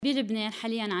بلبنان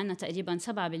حالياً عنا تقريباً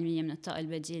 7% من الطاقة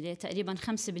البديلة، تقريباً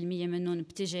 5% منهم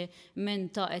بتجي من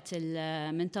طاقة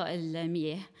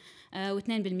المياه،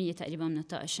 و2% تقريباً من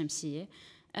الطاقة الشمسية.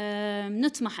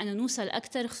 نطمح أن نوصل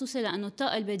أكثر، خصوصاً لأنه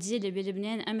الطاقة البديلة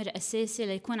بلبنان أمر أساسي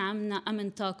ليكون عنا أمن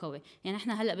طاقوي. يعني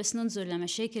إحنا هلأ بس ننظر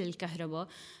لمشاكل الكهرباء،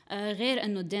 غير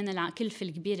أنه الكلفة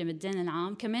الكبيرة من الدين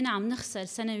العام، كمان عم نخسر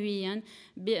سنوياً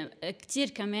كتير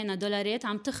كمان دولارات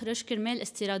عم تخرج كرمال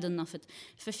استيراد النفط.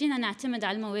 ففينا نعتمد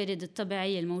على الموارد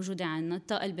الطبيعية الموجودة عنا،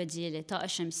 الطاقة البديلة، طاقة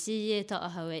شمسية، طاقة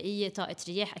هوائية، طاقة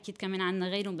رياح، أكيد كمان عنا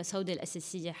غيرهم بس هودي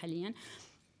الأساسية حالياً.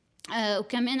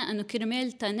 وكمان أنه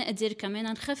كرمال نقدر كمان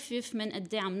نخفف من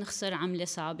قد عم نخسر عملة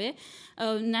صعبة،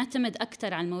 ونعتمد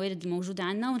أكتر على الموارد الموجودة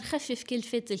عنا ونخفف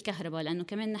كلفة الكهرباء، لأنه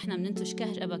كمان نحن بننتج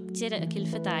كهرباء كتير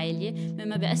كلفتها عالية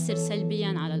مما بيأثر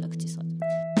سلبياً على الاقتصاد.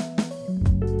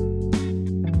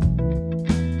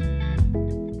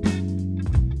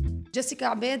 جيسيكا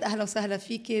عبيد، أهلا وسهلا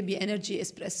فيك بإنرجي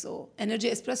إسبريسو.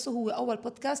 إنرجي إسبريسو هو أول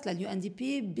بودكاست للUNDP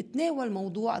بتناول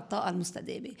موضوع الطاقة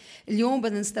المستدامة. اليوم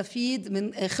بدنا نستفيد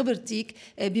من خبرتك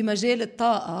بمجال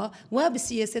الطاقة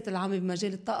وبالسياسات العامة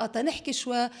بمجال الطاقة تنحكي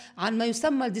شوي عن ما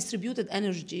يسمى Distributed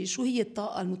Energy. شو هي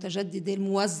الطاقة المتجددة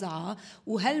الموزعة،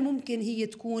 وهل ممكن هي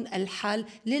تكون الحل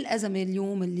للأزمة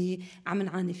اليوم اللي عم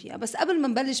نعاني فيها؟ بس قبل ما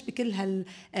نبلش بكل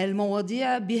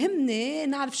هالمواضيع بيهمني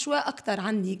نعرف شوي أكتر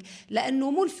عنك،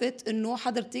 لأنه ملفت إنه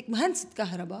حضرتك مهندسة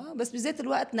كهرباء بس بذات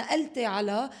الوقت نقلتي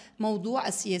على موضوع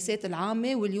السياسات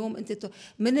العامة، واليوم أنت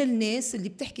من الناس اللي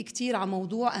بتحكي كتير عن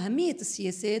موضوع أهمية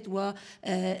السياسات وبمجال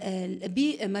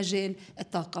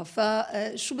الطاقة.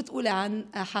 فشو بتقولي عن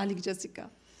حالك جيسيكا؟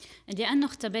 لأنه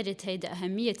اختبرت هيدا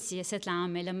أهمية السياسات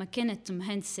العامة لما كنت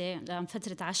مهندسة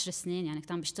لفترة 10 سنين، يعني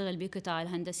كنت عم بشتغل بقطاع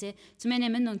الهندسة، 8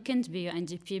 منهم كنت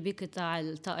بUNDP بقطاع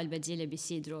الطاقة البديلة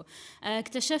بسيدرو.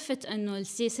 اكتشفت أنه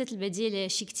السياسات البديلة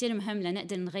شيء كتير مهم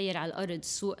لنقدر نغير على الأرض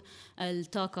سوق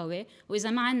الطاقوي، وإذا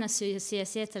ما عنا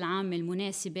السياسات العامة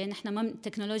المناسبة نحن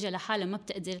التكنولوجيا لحالها ما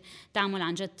بتقدر تعمل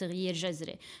عن جد تغيير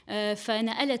جذري.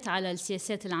 فنقلت على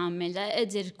السياسات العامة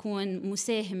لأقدر كون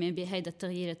مساهمة بهذا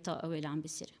التغيير الطاقوي اللي عم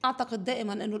بيصير. أعتقد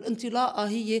دائما أنه الانطلاقة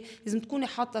هي لازم تكوني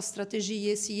حاطة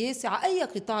استراتيجية سياسة على أي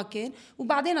قطاع كان،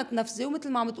 وبعدين تنفذي، ومثل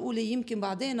ما عم تقولي يمكن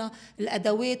بعدين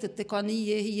الأدوات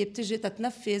التقنية هي بتجي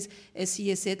تتنفذ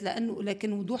سياسات،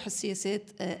 لكن وضوح السياسات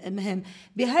مهم.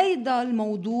 بهيدا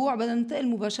الموضوع بدنا ننتقل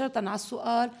مباشرة على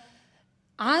السؤال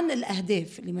عن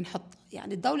الأهداف اللي بنحطها.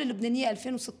 يعني الدولة اللبنانية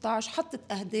 2016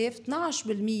 حطت أهداف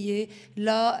 12%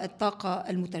 للطاقة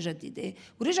المتجددة،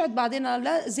 ورجعت بعدين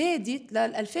زادت ل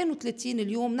 2030.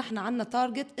 اليوم نحن عنا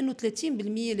تارجت إنه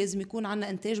 30% لازم يكون عنا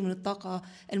إنتاج من الطاقة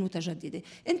المتجددة.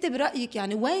 أنت برأيك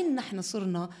يعني وين نحن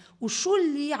صرنا، وشو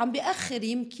اللي عم بيأخر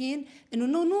يمكن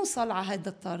إنه نوصل على هذا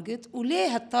التارجت،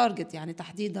 وليه هالتارجت يعني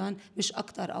تحديدا مش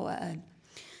أكتر أو أقل؟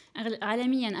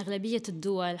 عالمياً أغلبية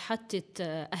الدول حطت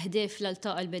أهداف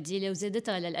للطاقة البديلة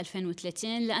وزادتها لل 2030،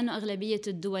 لأنه أغلبية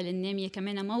الدول النامية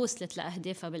كمان ما وصلت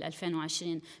لأهدافها بال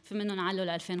 2020، فمنهم علوا ل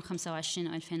 2025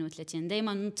 و 2030.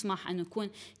 دايماً نطمح أن نكون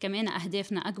كمان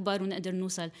أهدافنا أكبر ونقدر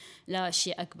نوصل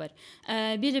لشيء أكبر.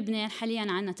 بلبنان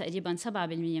حالياً عنا تقريباً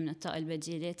 7% من الطاقة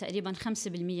البديلة، تقريباً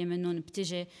 5% منهم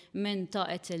بتجي من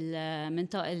طاقة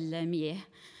المياه،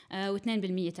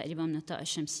 و2% تقريباً من الطاقة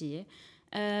الشمسية.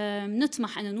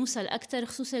 نطمح أن نوصل أكتر،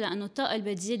 خصوصاً لأنه الطاقة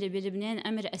البديلة بلبنان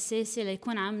أمر أساسي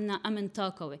ليكون عنا أمن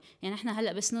طاقوي. يعني إحنا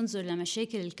هلأ بس ننظر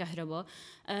لمشاكل الكهرباء،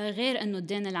 غير أنه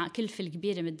الكلفة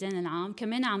الكبيرة من الدين العام،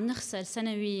 كمان عم نخسر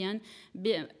سنوياً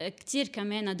كتير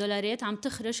كمان دولارات عم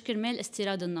تخرج كرمال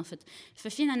استيراد النفط.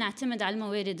 ففينا نعتمد على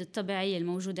الموارد الطبيعية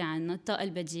الموجودة عنا، الطاقة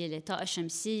البديلة، طاقة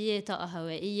شمسية، طاقة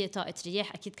هوائية، طاقة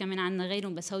رياح، أكيد كمان عنا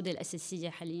غيرهم بس هودي الأساسية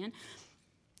حالياً.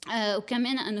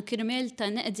 وكمان أنه كرمال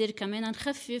نقدر كمان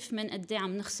نخفف من قد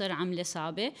عم نخسر عملة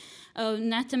صعبة،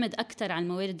 ونعتمد أكتر على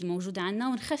الموارد الموجودة عنا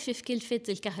ونخفف كلفة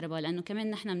الكهرباء، لأنه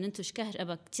كمان نحن بننتج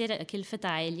كهرباء كتير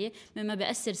كلفتها عالية مما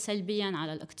بيأثر سلبياً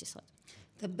على الاقتصاد.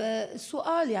 طب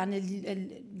السؤال يعني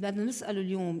بدنا نسأله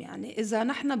اليوم، يعني إذا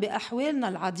نحن بأحوالنا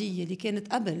العادية اللي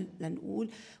كانت قبل لنقول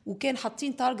وكان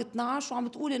حاطين تارجت 12 وعم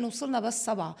بتقول إنه وصلنا بس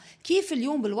 7، كيف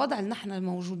اليوم بالوضع اللي نحن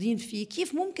موجودين فيه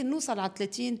كيف ممكن نوصل على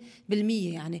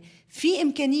 30%؟ يعني في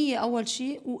إمكانية أول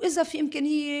شيء، وإذا في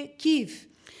إمكانية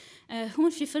كيف؟ هون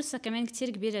في فرصة كمان كتير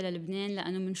كبيرة للبنان،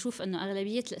 لأنه منشوف أنه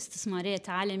أغلبية الاستثمارات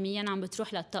عالميا عم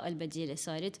بتروح للطاقة البديلة،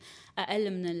 صارت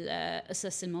أقل من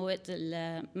القصص المواد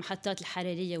المحطات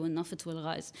الحرارية والنفط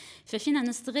والغاز. ففينا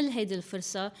نستغل هيدي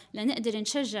الفرصة لنقدر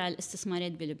نشجع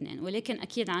الاستثمارات بلبنان، ولكن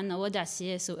أكيد عنا وضع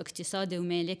سياسي واقتصادي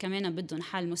ومالي كمان بدهم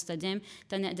حل مستدام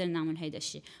تنقدر نعمل هيدا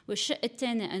الشيء. والشق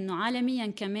الثاني أنه عالميا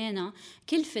كمان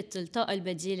كلفة الطاقة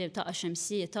البديلة، طاقة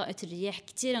شمسية، طاقة الرياح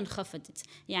كتير انخفضت.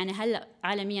 يعني هلأ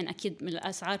عالميا أكيد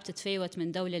الأسعار بتتفاوت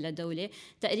من دولة لدولة.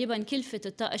 تقريبا كلفة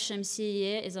الطاقة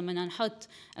الشمسية إذا بدنا نحط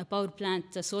باور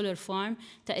بلانت سولار فارم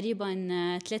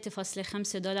تقريبا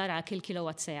 $3.5 على كل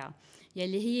كيلووات ساعة،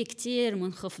 يلي هي كتير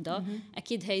منخفضة.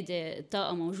 أكيد هيدي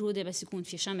الطاقة موجودة بس يكون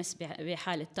في شمس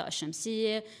بحالة الطاقة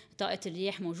الشمسية، طاقة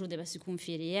الرياح موجودة بس يكون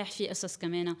في رياح، في قصص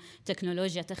كمان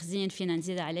تكنولوجيا تخزين فينا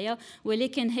نزيد عليها.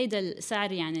 ولكن هيدا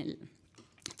السعر يعني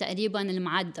تقريبا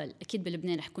المعدل أكيد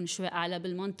بلبنان رح يكون شوي أعلى،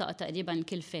 بالمنطقة تقريبا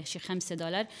الكلفة شي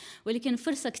 $5، ولكن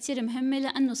فرصة كتير مهمة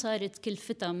لأنه صارت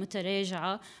كلفتها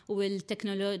متراجعة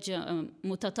والتكنولوجيا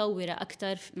متطورة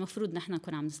أكتر. المفروض نحن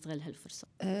نكون عم نستغل هالفرصة.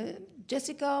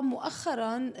 جيسيكا،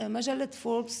 مؤخرا مجلة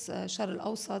فوربس شرق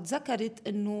الأوسط ذكرت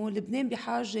أنه لبنان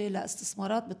بحاجة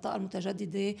لاستثمارات بالطاقة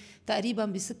المتجددة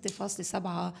تقريبا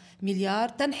ب6.7 مليار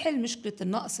تنحل مشكلة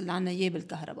النقص اللي عنا إياه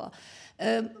بالكهرباء.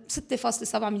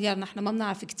 6.7 مليار نحن ما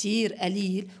بنعرف كتير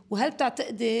قليل، وهل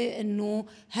بتعتقدي انه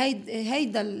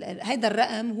هيدا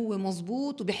الرقم هو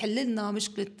مزبوط وبيحل لنا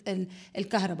مشكله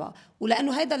الكهرباء؟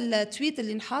 ولانه هيدا التويت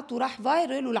اللي نحط وراح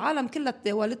فايرل والعالم كلها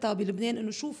تداولتها بلبنان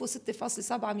انه شوفوا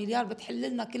 6.7 مليار بتحل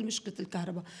لنا كل مشكله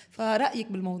الكهرباء،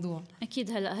 فرأيك بالموضوع؟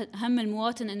 اكيد هلا هم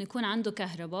المواطن انه يكون عنده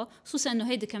كهرباء، خصوصا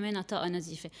انه هيدي كمان طاقه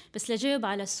نظيفه. بس لجاوب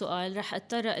على السؤال رح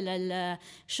اتطرق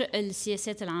للشق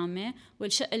السياسات العامه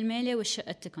والشق المالي والشق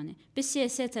التقني.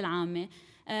 بالسياسات العامه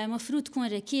مفروض تكون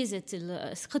ركيزة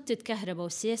خطة كهرباء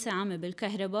والسياسة العامة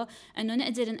بالكهرباء أنه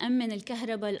نقدر نأمن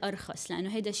الكهرباء الأرخص،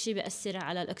 لأنه هيدا الشيء بيأثر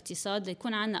على الاقتصاد.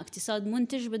 ليكون عنا اقتصاد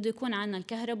منتج بده يكون عنا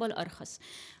الكهرباء الأرخص.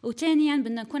 وثانيا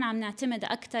بدنا نكون عم نعتمد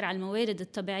أكثر على الموارد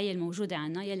الطبيعية الموجودة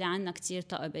عنا، يلي عنا كتير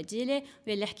طاقة بديلة،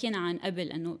 واللي حكينا عن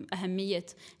قبل أنه أهمية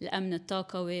الأمن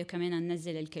الطاقوي وكمان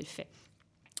ننزل الكلفة.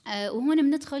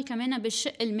 وهون بندخل كمان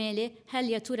بالشق المالي. هل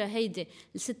يا ترى هيدي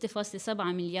 6.7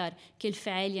 مليار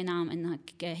كلفة عالية؟ نعم انها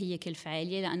هي كلفة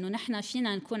عالية، لانه نحن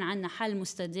فينا نكون عنا حل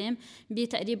مستدام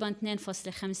بتقريبا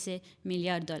 2.5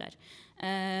 مليار دولار.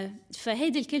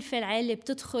 فهيدي الكلفة العالية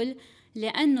بتدخل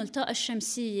لأنه الطاقة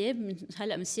الشمسية،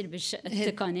 هلأ بنصير بالشق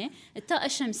التقني، الطاقة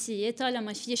الشمسية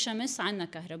طالما في شمس عنا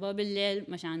كهرباء، بالليل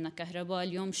مش عنا كهرباء،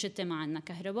 اليوم شتاء ما عنا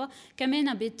كهرباء.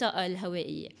 كمان بالطاقة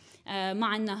الهوائية ما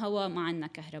عنا هواء ما عنا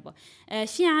كهرباء.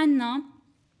 في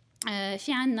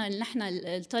عنا نحن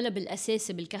الطلب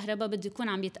الأساسي بالكهرباء بده يكون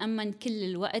عم يتأمن كل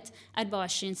الوقت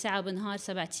 24 ساعة بالنهار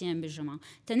 7 أيام بالجمعة.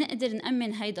 تنقدر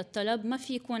نأمن هيدا الطلب ما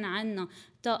في يكون عنا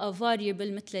طاقة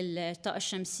فاريبل مثل الطاقة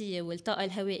الشمسية والطاقة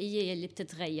الهوائية يلي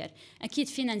بتتغير. أكيد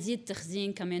فينا نزيد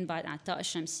تخزين كمان بعد على الطاقة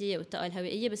الشمسية والطاقة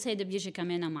الهوائية، بس هيدا بيجي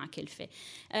كمان مع كلفة.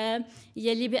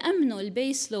 يلي بيأمنوا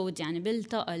البيس لود يعني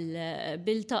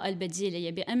بالطاقة البديلة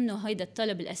يلي بيأمنوا هيدا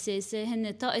الطلب الأساسي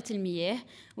هن طاقة المياه.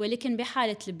 ولكن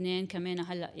بحالة لبنان كمان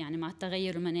هلأ يعني مع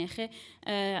التغير المناخي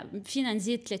فينا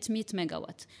نزيد 300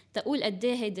 ميجاوات. تقول قد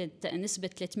ايه هيدا نسبة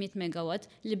 300 ميجاوات؟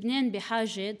 لبنان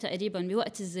بحاجة تقريبا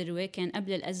بوقت الذروة كان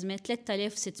قبل الأزمة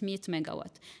 3600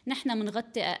 ميجاوات. نحن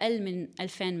منغطي أقل من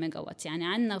 2000 ميجاوات، يعني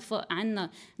عنا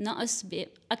نقص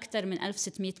بأكثر من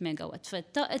 1600 ميجاوات.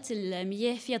 فطاقة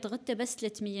المياه فيها تغطي بس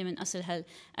 300 من أصل هال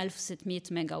 1600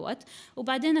 ميجاوات.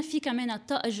 وبعدين في كمان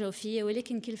الطاقة الجوفية،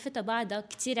 ولكن كلفتها بعدها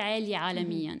كتير عالية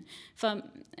عالميا،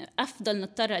 فأفضل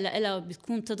نضطر لها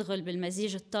بتكون تدخل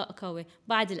بالمزيج الطاقوي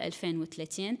بعد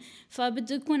 2030.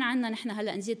 فبده يكون عنا نحن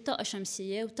هلأ نزيد طاقة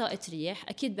شمسية وطاقة رياح،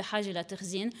 أكيد بحاجة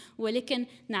لتخزين، ولكن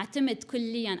نعتمد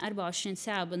كليا 24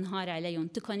 ساعة بالنهار عليهم.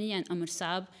 تقنيا أمر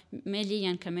صعب،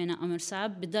 ماليا كمان أمر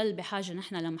صعب. بضل بحاجة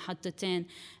نحن لمحطتين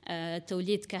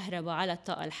توليد كهرباء على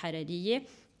الطاقة الحرارية.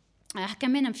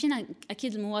 كمان فينا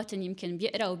أكيد المواطن يمكن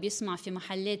بيقرأ وبيسمع في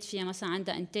محلات فيها مثلا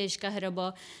عندها إنتاج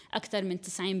كهرباء أكثر من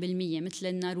 90%، مثل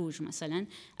الناروج مثلا،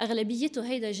 أغلبيته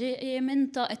هيدا جاي من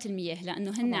طاقة المياه،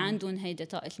 لأنه هن عندهم هيدا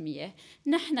طاقة المياه.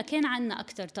 نحن كان عنا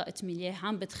أكثر طاقة مياه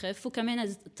عم بتخف، وكمان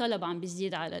الطلب عم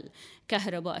بيزيد على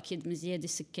الكهرباء أكيد من زيادة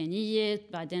سكانية.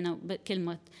 بعدين كل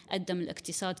ما تقدم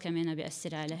الاقتصاد كمان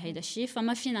بيأثر على هيدا الشيء.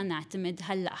 فما فينا نعتمد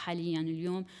هلأ حاليا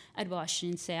اليوم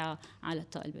 24 ساعة على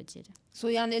الطاقة البديلة.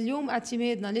 يعني اليوم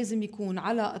اعتمادنا لازم يكون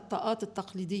على الطاقات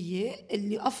التقليدية،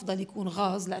 اللي أفضل يكون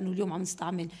غاز، لأنه اليوم عم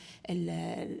نستعمل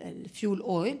الفيول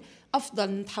أويل،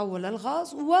 أفضل نتحول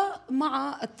للغاز.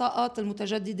 ومع الطاقات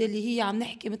المتجددة اللي هي عم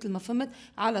نحكي مثل ما فهمت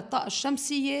على الطاقة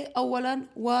الشمسية أولا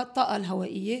والطاقة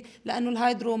الهوائية، لأنه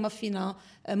الهيدرو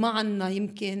ما عنا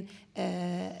يمكن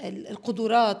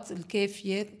القدرات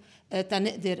الكافية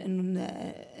تنقدر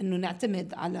إنه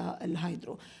نعتمد على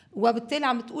الهيدرو. وبالتالي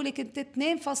عم تقولي كنت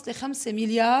 2.5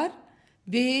 مليار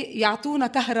بيعطونا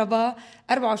كهرباء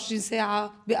 24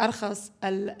 ساعة بأرخص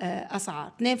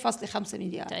الأسعار. 2.5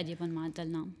 مليار تقريبا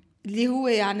معدل. نعم. اللي هو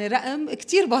يعني رقم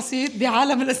كتير بسيط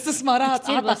بعالم الاستثمارات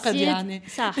أعتقد بسيط. يعني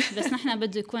صح، بس نحن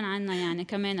بده يكون عنا يعني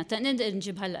كمان تقدر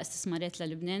نجيب هلأ استثمارات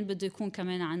للبنان، بده يكون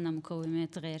كمان عنا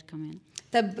مقومات غير كمان.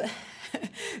 طب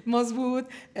مزبوط.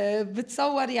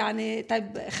 بتصور يعني.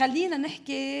 طيب خلينا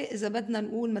نحكي إذا بدنا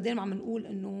نقول، مادام عم نقول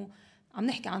إنه عم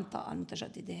نحكي عن الطاقة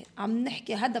المتجددة، عم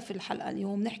نحكي هدف الحلقة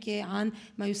اليوم نحكي عن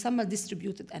ما يسمى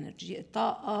distributed energy،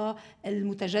 الطاقة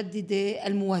المتجددة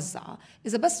الموزعة.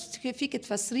 إذا بس فيك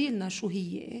تفسري لنا شو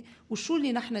هي وشو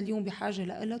اللي نحن اليوم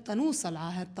بحاجة له تنوصل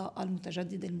على الطاقة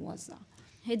المتجددة الموزعة.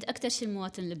 هيدا أكتر شيء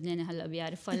المواطن اللبناني هلأ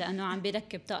بيعرفها، لأنه عم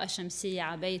بيركب طاقة شمسية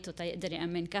على بيته تيقدر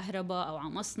يأمن كهرباء، أو على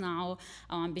مصنعه،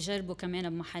 أو عم بيجربوا كمان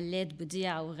بمحلات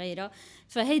بضيعة وغيرها.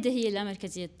 فهيدا هي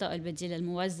اللامركزية الطاقة البديلة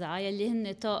الموزعة، يلي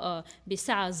هن طاقة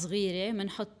بسعة صغيرة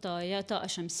منحطها يا طاقة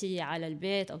شمسية على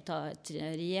البيت أو طاقة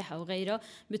رياح أو غيرها،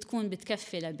 بتكون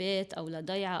بتكفي لبيت أو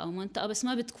لضيعة أو منطقة، بس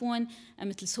ما بتكون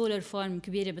مثل سولار فارم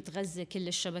كبيرة بتغذي كل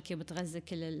الشبكة بتغذي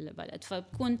كل البلد.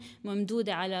 فبتكون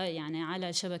ممدودة على يعني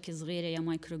على شبكة صغيرة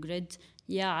يا مايكرو جريد،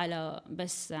 يا على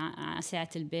بس ساعة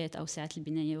البيت أو ساعة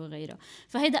البناية وغيرها.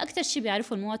 فهيدا أكتر شيء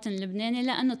بيعرفه المواطن اللبناني،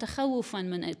 لأنه تخوفاً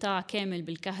من إقطاع كامل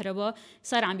بالكهرباء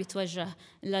صار عم بيتوجه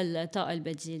للطاقة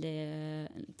البديلة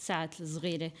ساعة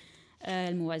الصغيرة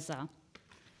الموزعة.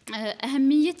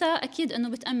 أهميتها أكيد أنه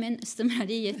بتأمن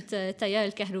استمرارية تيار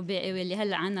الكهربائي، واللي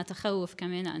هلأ عنا تخوف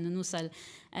كمان أنه نوصل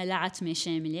لعتمة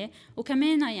شاملة.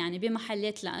 وكمان يعني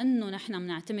بمحلات لأنه نحن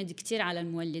بنعتمد كتير على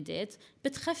المولدات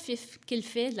بتخفف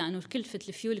كلفة، لأنه كلفة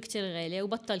الفيول كتير غالية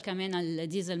وبطل كمان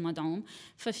الديزل مدعوم،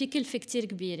 ففي كلفة كتير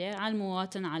كبيرة على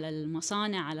المواطن على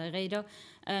المصانع على غيرها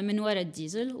من وراء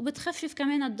الديزل، وبتخفف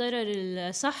كمان الضرر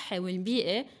الصحي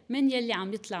والبيئي من يلي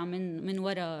عم يطلع من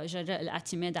وراء جراء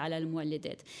الاعتماد على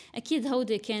المولدات. أكيد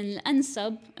هودي كان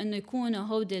الأنسب أنه يكونوا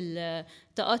هودي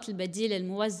الطاقات البديلة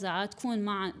الموزعة تكون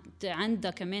مع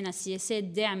عندها كمان سياسات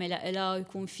داعمة لها،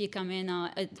 ويكون في كمان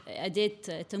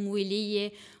أداة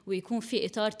تمويلية، ويكون في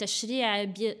إطار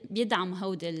تشريعي بيدعم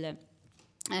هودي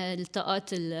الطاقات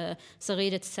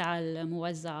الصغيرة السعة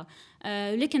الموزعة.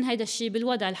 لكن هيدا الشيء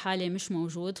بالوضع الحالي مش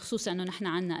موجود، خصوصا أنه نحن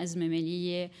عنا أزمة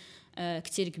مالية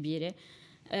كتير كبيرة.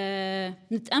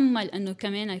 نتأمل أنه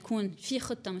كمان يكون في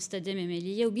خطة مستدامة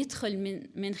مالية، وبيدخل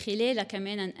من خلالها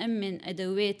كمان نأمن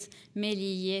أدوات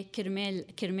مالية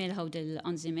كرمال هود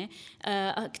الأنظمة.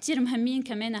 كتير مهمين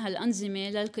كمان هالأنظمة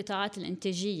للقطاعات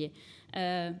الإنتاجية،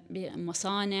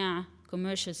 بمصانع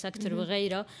commercial sector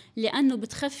وغيرها، لأنه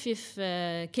بتخفف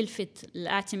كلفة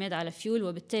الاعتماد على فيول،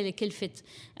 وبالتالي كلفة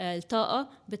الطاقة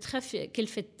بتخفف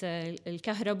كلفة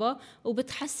الكهرباء،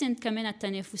 وبتحسن كمان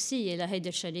التنافسية لهيدي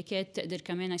الشركات، تقدر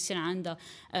كمان يصير عندها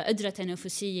قدرة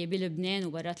تنافسية بلبنان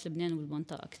وبرات لبنان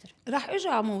والمنطقة أكتر. رح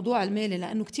ارجع على موضوع المالي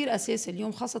لأنه كتير أساسي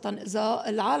اليوم، خاصة إذا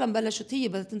العالم بلشت هي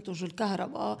بدها تنتج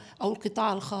الكهرباء أو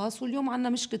القطاع الخاص، واليوم عنا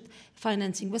مشكلة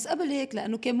فاينانسينج. بس قبل هيك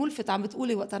لأنه كان ملفت عم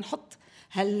بتقولي وقت نحط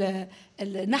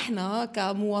نحن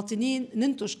كمواطنين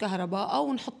ننتج كهرباء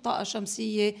أو نحط طاقة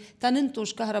شمسية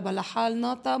تننتج كهرباء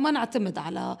لحالنا ما نعتمد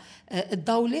على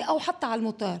الدولة أو حتى على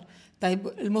الموتور. طيب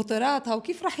الموتورات هاو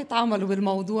كيف رح يتعاملوا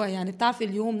بالموضوع؟ يعني بتعرفي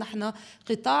اليوم نحن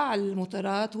قطاع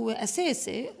الموتورات هو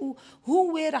أساسي،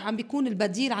 وهو رح عم بيكون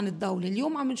البديل عن الدولة.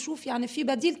 اليوم عم نشوف يعني في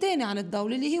بديل تاني عن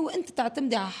الدولة اللي هو أنت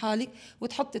تعتمدي على حالك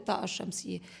وتحطي الطاقة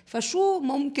الشمسية. فشو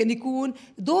ممكن يكون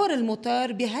دور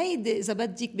الموتور بهيدي إذا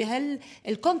بدك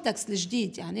الكونتكست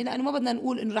الجديد؟ يعني لأنه ما بدنا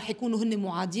نقول إنه رح يكونوا هن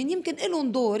معادين، يمكن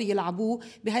لهم دور يلعبوه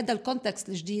بهذا الكونتكست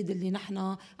الجديد اللي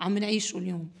نحن عم نعيشه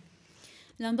اليوم.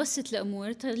 لنبسط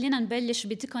الأمور خلينا نبلش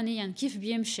بتقنيا كيف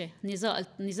بيمشي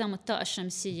نظام الطاقة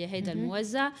الشمسية هيدا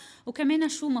الموزع، وكمان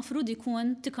شو مفروض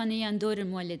يكون تقنيا دور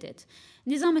المولدات.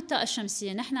 نظام الطاقة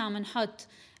الشمسية نحن عم نحط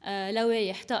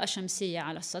لوائح طاقة شمسية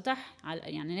على السطح،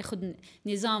 يعني ناخد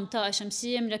نظام طاقة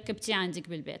شمسية مركبتي عندك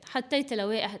بالبيت، حطيت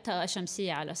لوائح طاقة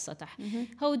شمسية على السطح.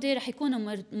 هودي رح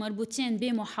يكونوا مربوطين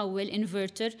بمحول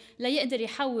انفرتر ليقدر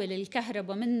يحول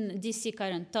الكهرباء من دي سي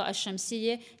كارنت طاقة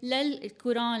الشمسية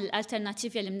للكوران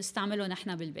الالترناتيف اللي بنستعمله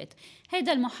نحن بالبيت.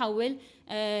 هيدا المحول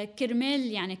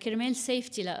كرمال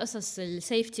سيفتي لقصص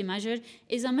السيفتي ماجر،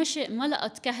 إذا ما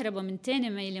لقت كهرباء من تاني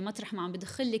ميلة مطرح ما عم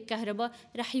بدخل لك كهرباء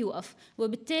رح يوقف،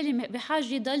 وبالتالي بحاجة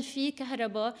يضل في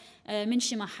كهرباء من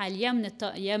شي محل،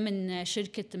 يا من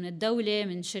شركة من الدولة،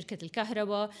 من شركة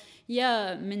الكهرباء،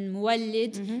 يا من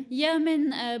مولد، يا من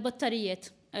بطاريات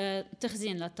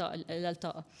تخزين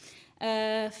للطاقة.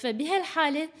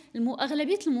 فبهالحالة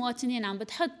أغلبية المواطنين عم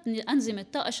بتحط أنظمة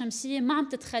طاقة شمسية ما عم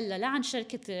تتخلى لا عن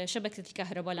شبكة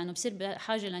الكهرباء، لأنه بصير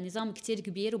بحاجة لنظام كتير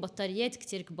كبير وبطاريات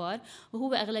كتير كبار،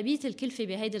 وهو أغلبية الكلفة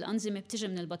بهيدي الأنظمة بتجي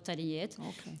من البطاريات.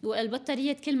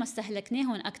 والبطاريات كل ما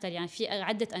استهلكناهن أكتر، يعني في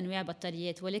عدة أنواع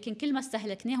بطاريات، ولكن كل ما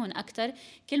استهلكناهن أكتر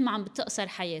كل ما عم بتقصر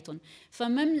حياتهم.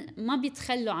 فما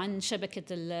بيتخلوا عن شبكة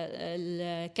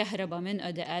الكهرباء من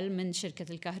ADL من شركة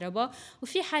الكهرباء.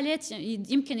 وفي حالات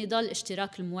يمكن يضل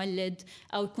اشتراك المولد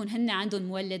أو يكون هن عندهم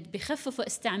مولد بخففوا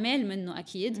استعمال منه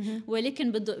أكيد،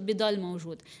 ولكن بضل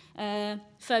موجود.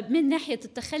 فمن ناحية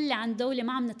التخلي عن دولة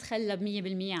ما عم نتخلى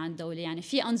 100% عن دولة، يعني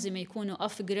في أنظمة يكونوا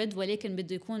off grid ولكن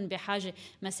بده يكون بحاجة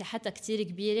مساحتها كتير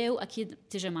كبيرة وأكيد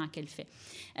بتجي مع كلفة.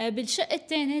 بالشق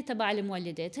الثاني تبع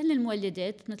المولدات، هن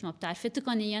المولدات مثل ما بتعرفي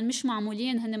تقنيا مش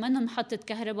معمولين، هن منهم محطة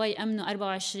كهرباء يأمنوا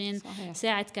 24 صحيح.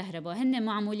 ساعة كهرباء، هن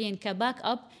معمولين كباك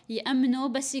أب يأمنوا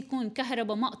بس يكون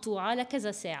كهرباء مقطوعة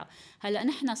لكذا ساعة. هلأ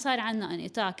نحن صار عنا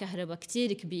انقطاع كهرباء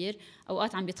كتير كبير،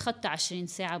 أوقات عم بيتخطى 20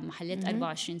 ساعة بمحلات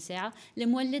 24 ساعة.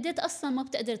 المولدات أصلا ما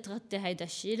بتقدر تغطي هيدا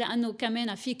الشيء، لأنه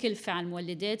كمان في كلفة على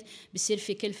المولدات، بصير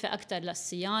في كلفة أكتر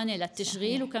للصيانة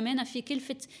للتشغيل صحيح. وكمان في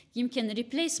كلفة يمكن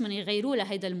ريبليسمنت يغيروا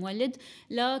لهيدا المولد،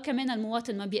 لا كمان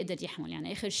المواطن ما بيقدر يحمل.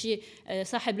 يعني آخر شيء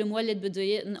صاحب المولد بده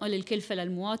ينقل الكلفة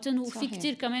للمواطن، وفي صحيح.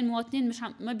 كتير كمان مواطنين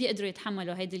ما بيقدروا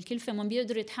يتحملوا هيدي الكلفة، ما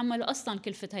بيقدروا يتحملوا أصلا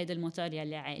كلفة هيدا الموتور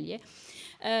يلي عالية.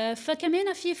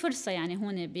 فكمان في فرصة يعني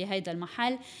هون بهيدا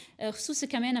المحل، خصوصي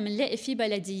كمان منلاقي في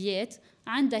بلديات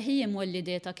عندها هي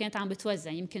مولداتها كانت عم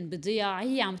بتوزع، يمكن بضياع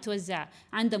هي عم بتوزع،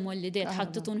 عندها مولدات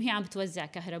حطتهم وهي عم بتوزع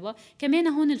كهرباء. كمان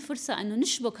هون الفرصة أنه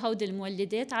نشبك هودي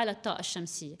المولدات على الطاقة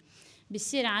الشمسية،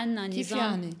 بيصير عنا نظام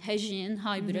يعني؟ هجين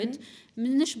هايبريد،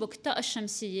 بنشبك الطاقة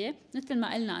الشمسية مثل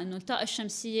ما قلنا أنه الطاقة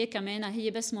الشمسية كمان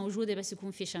هي بس موجودة بس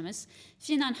يكون في شمس،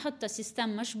 فينا نحطها سيستم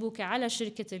مشبوكة على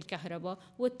شركة الكهرباء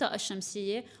والطاقة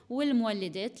الشمسية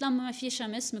والمولدات. لما ما في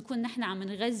شمس بنكون نحن عم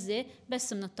نغذي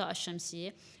بس من الطاقة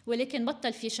الشمسية، ولكن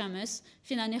بطل في شمس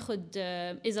فينا ناخد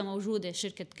إذا موجودة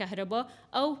شركة كهرباء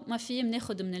أو ما في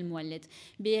بناخد من المولد.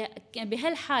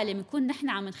 بهالحالة بنكون نحن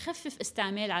عم نخفف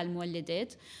استعمال على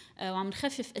المولدات وعم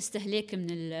نخفف استهلاك من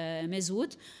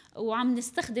المازوت، وعم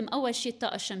نستخدم أول شيء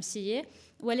الطاقة الشمسية،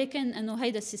 ولكن أنه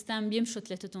هيدا السيستم بيمشوا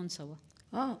ثلاثتهم سوا.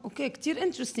 أوكي، كتير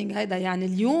انترستينج هيدا. يعني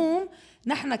اليوم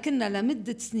نحن كنا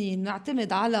لمدة سنين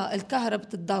نعتمد على الكهرباء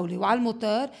الدولة وعلى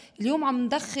الموتور، اليوم عم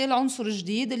ندخل عنصر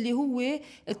جديد اللي هو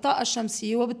الطاقة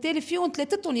الشمسية، وبالتالي فيهم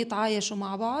ثلاثتهم يتعايشوا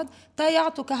مع بعض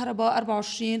يعطوا كهرباء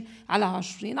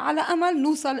 24/20 على أمل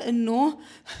نوصل إنه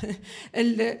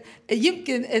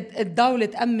يمكن الدولة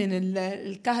تأمن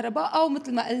الكهرباء، أو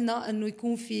مثل ما قلنا إنه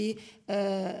يكون في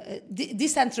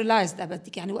decentralized.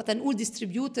 بدك يعني وقت نقول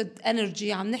distributed energy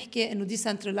عم نحكي إنه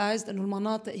decentralized، إنه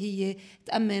المناطق هي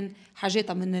تأمن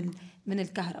حاجاتها من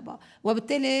الكهرباء،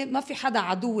 وبالتالي ما في حدا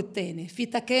عدو التاني، في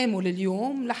تكامل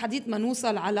اليوم لحديث ما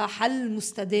نوصل على حل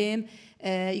مستدام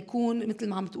يكون مثل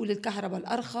ما عم بتقول الكهرباء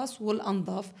الأرخص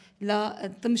والأنظف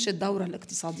لتمشي الدورة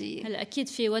الاقتصادية. هلا أكيد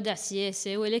في وضع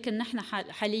سياسي، ولكن نحن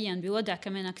حاليا بوضع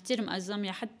كمان كتير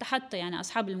مأزم، حتى يعني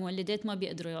أصحاب المولدات ما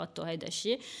بيقدروا يغطوا هيدا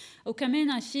الشيء.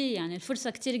 وكمان في يعني الفرصة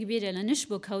كتير كبيرة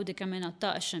لنشبك هودي كمان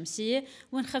الطاقة الشمسية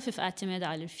ونخفف اعتماد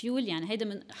على الفيول. يعني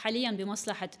هيدا حاليا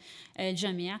بمصلحة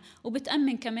الجميع،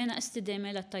 وبتأمن كمان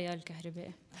استدامة للتيار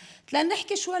الكهربائي.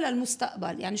 لنحكي شوي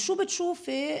للمستقبل، يعني شو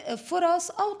بتشوفي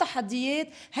فرص أو تحديات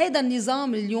هيدا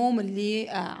النظام اليوم اللي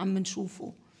عم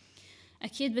نشوفه؟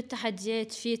 أكيد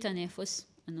بالتحديات في تنافس،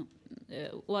 إنه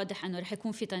واضح أنه رح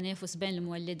يكون في تنافس بين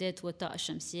المولدات والطاقة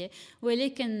الشمسية،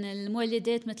 ولكن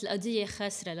المولدات مثل قضية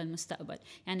خاسرة للمستقبل.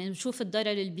 يعني نشوف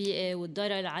الضرر البيئي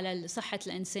والضرر على صحة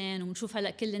الإنسان، ونشوف هلأ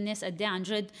كل الناس قد ايه عن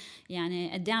جد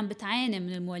يعني قد ايه عم بتعاني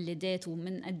من المولدات،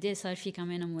 ومن قد ايه صار في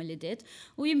كمان مولدات.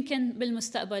 ويمكن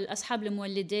بالمستقبل أصحاب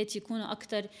المولدات يكونوا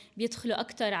أكتر بيدخلوا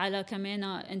أكتر على كمان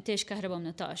إنتاج كهرباء من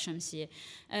الطاقة الشمسية.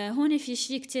 هون في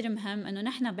شيء كتير مهم، أنه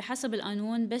نحن بحسب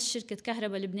القانون بس شركة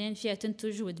كهرباء لبنان فيها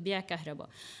تنتج وتبيع كهرباء.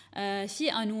 في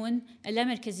قانون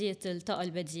لامركزية الطاقة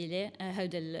البديلة،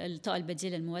 هذا الطاقة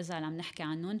البديلة الموزعة اللي عم نحكي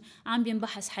عنهم عم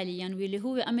بينبحث حاليا، واللي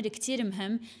هو أمر كتير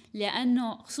مهم،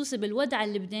 لأنه خصوصي بالوضع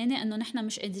اللبناني أنه نحن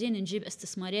مش قادرين نجيب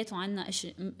استثمارات، وعنا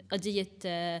قضية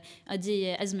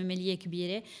أزمة مالية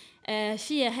كبيرة.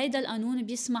 فيها هيدا القانون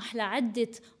بيسمح لعدة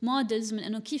مودلز من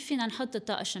إنه كيف فينا نحط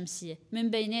الطاقة الشمسية، من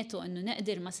بيناته إنه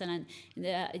نقدر مثلا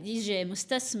يجي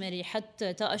مستثمر يحط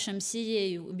طاقة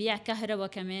شمسية ويبيع كهرباء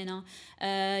كمان.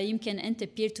 يمكن أنت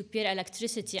peer to peer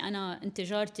electricity، أنا أنت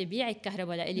جارتي بيعي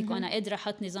الكهرباء لإلك وأنا قادرة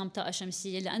أحط نظام طاقة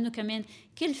شمسية، لأنه كمان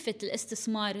كلفة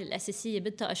الاستثمار الأساسية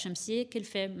بالطاقة الشمسية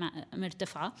كلفة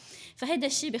مرتفعة. فهذا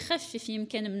الشيء بخفف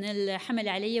يمكن من الحمل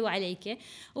علي وعليك،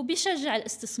 وبيشجع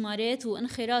الاستثمارات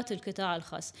وانخراط القطاع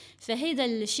الخاص. فهذا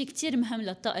الشيء كتير مهم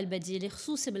للطاقة البديلة،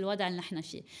 خصوصي بالوضع اللي نحن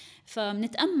فيه.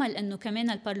 فبنتأمل أنه كمان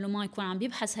البرلمان يكون عم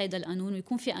بيبحث هذا القانون،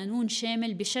 ويكون في قانون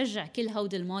شامل بيشجع كل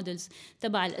هود المودلز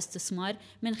تبع الاستثمار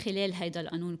من خلال هذا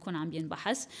القانون يكون عم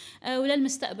بينبحث.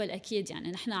 وللمستقبل أكيد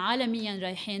يعني نحن عالميا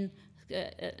رايحين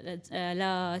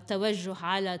لتوجه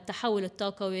على التحول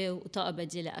الطاقوي وطاقة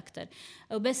بديلة أكتر.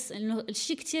 وبس إنه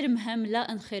الشيء كتير مهم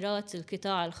لانخراط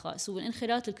القطاع الخاص،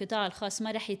 والانخراط القطاع الخاص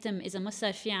ما رح يتم إذا ما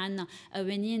صار في عنا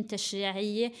قوانين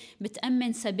تشريعية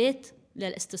بتأمن ثبات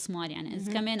للاستثمار. يعني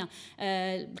إذا كمان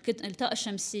الطاقة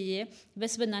الشمسية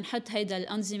بس بدنا نحط هيدا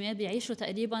الأنظمة بيعيشوا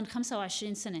تقريبا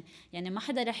 25 سنة، يعني ما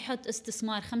حدا رح يحط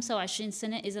استثمار 25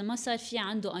 سنة إذا ما صار في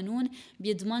عنده قانون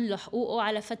بيضمن له حقوقه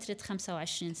على فترة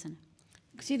 25 سنة.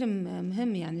 كتير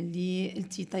مهم يعني اللي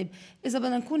قلتي. طيب إذا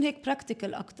بدنا نكون هيك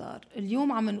براكتيكال أكتر،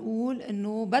 اليوم عم نقول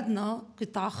إنه بدنا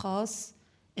قطاع خاص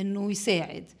إنه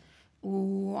يساعد،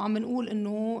 وعم نقول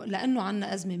إنه لأنه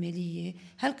عنا أزمة مالية،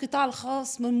 هالقطاع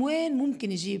الخاص من وين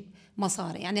ممكن يجيب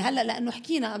مصاري؟ يعني هلأ لأنه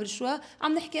حكينا قبل شوي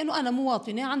عم نحكي إنه أنا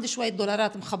مواطنة عندي شوية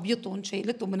دولارات مخبيطهم،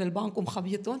 شايلتهم من البنك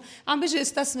ومخبيطهم، عم بيجي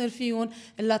استثمر فيهم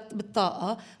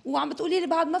بالطاقة، وعم بتقولي لي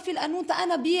بعد ما في القانون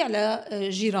أنا بيع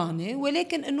لجيراني،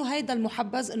 ولكن إنه هيدا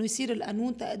المحبذ إنه يصير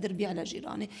القانون تقدر بيع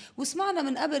لجيراني. وسمعنا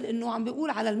من قبل إنه عم بيقول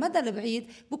على المدى البعيد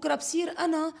بكرة بصير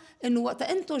أنا إنه وقت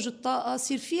أنتج الطاقة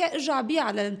صير فيها ارجع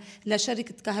بيع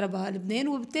لشركة كهرباء لبنان،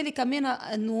 وبالتالي كمان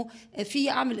إنه في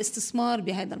أعمل استثمار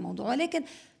بهذا الموضوع. ولكن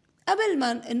قبل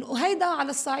ما إنه هيدا على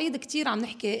الصعيد كتير عم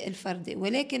نحكي الفردي،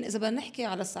 ولكن إذا بدنا نحكي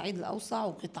على الصعيد الأوسع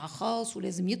وقطاع خاص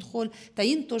ولازم يدخل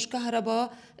تينتج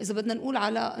كهرباء، إذا بدنا نقول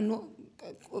على إنه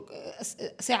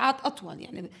ساعات أطول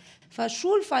يعني،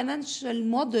 فشو الفاينانشال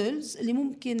مودلز اللي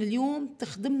ممكن اليوم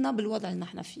تخدمنا بالوضع اللي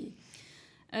نحن فيه؟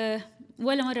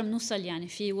 ولا مرة بنوصل يعني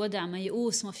في وضع ما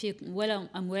يقوس ما في ولا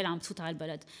أموال عم تفوت على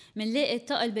البلد. منلاقي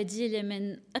الطاقة البديلة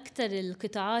من أكتر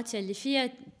القطاعات اللي فيها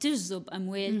تجذب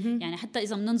أموال. يعني حتى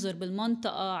إذا بننظر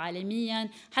بالمنطقة عالميا،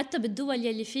 حتى بالدول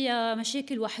يلي فيها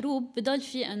مشاكل وحروب بضل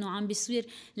في أنه عم بيصير،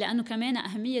 لأنه كمان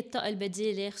أهمية الطاقة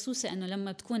البديلة خصوصا أنه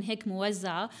لما بتكون هيك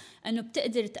موزعة أنه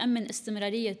بتقدر تأمن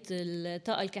استمرارية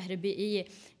الطاقة الكهربائية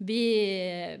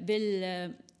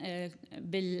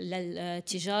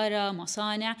بالتجارة،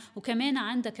 مصانع، وكمان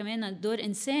عندها كمان دور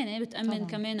إنساني بتأمن طبعا.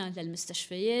 كمان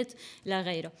للمستشفيات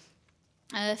لغيره.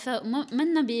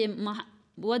 فمنا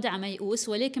بوضع ما يقوس،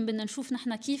 ولكن بدنا نشوف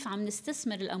نحن كيف عم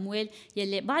نستثمر الأموال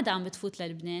يلي بعدها عم بتفوت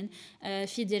للبنان.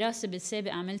 في دراسة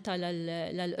بالسابق عملتها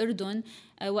للأردن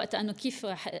وقت أنه كيف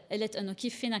قلت أنه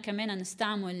كيف فينا كمان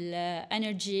نستعمل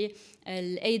Energy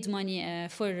الأيد ماني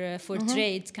فور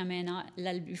تريد كمان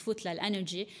بيفوت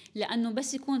للأنرجي، لأنه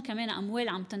بس يكون كمان أموال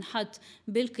عم تنحط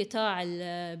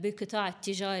بالقطاع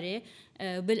التجاري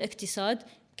بالاقتصاد،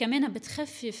 كمان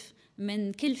بتخفف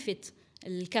من كلفة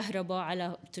الكهرباء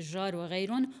على التجار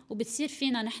وغيرهم، وبتصير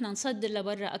فينا نحن نصدر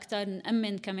لبرا أكتر،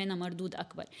 نأمن كمان مردود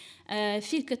أكبر.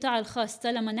 في القطاع الخاص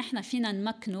طالما نحن فينا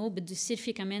نمكنه بده يصير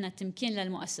في كمان تمكين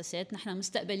للمؤسسات. نحن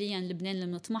مستقبليا لبنان اللي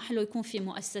بنطمح له يكون في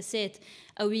مؤسسات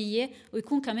قوية،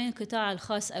 ويكون كمان القطاع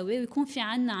الخاص قوي، ويكون في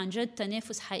عنا عن جد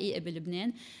تنافس حقيقي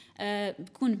بلبنان.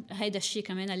 بيكون هيدا الشيء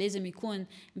كمان لازم يكون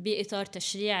بإطار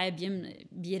تشريعي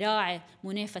بيراعي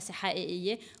منافسة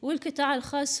حقيقية، والقطاع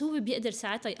الخاص هو بيقدر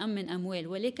ساعتها يأمن أموال.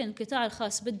 ولكن القطاع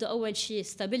الخاص بده أول شيء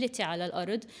stability على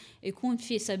الأرض، يكون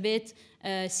في ثبات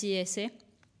سياسي،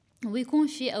 ويكون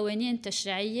في قوانين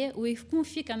تشريعية، ويكون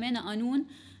في كمان قانون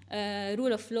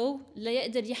rule of law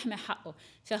ليقدر يحمي حقه.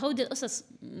 فهودي القصص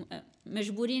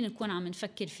مجبورين نكون عم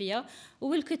نفكر فيها.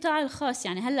 والقطاع الخاص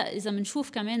يعني هلأ إذا منشوف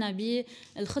كمان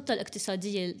بالخطة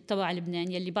الاقتصادية تبع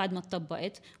لبنان يلي بعد ما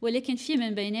اتطبقت، ولكن في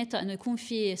من بيناتها أنه يكون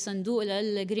في صندوق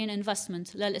للجرين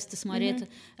انفستمنت للاستثمارات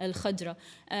الخضراء.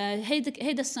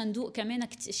 هيدا الصندوق كمان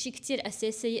شيء كتير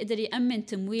أساسي، يقدر يأمن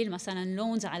تمويل مثلا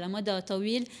لونز على مدى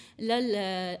طويل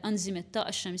للأنظمة الطاقة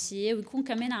الشمسية. ويكون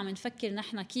كمان عم نفكر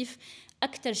نحن كيف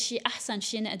أكتر شيء أحسن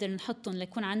شيء نقدر نحطهم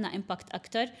ليكون عنا إمباكت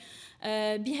أكتر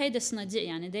بهيدا الصناديق.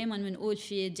 يعني دايما بنقول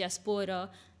في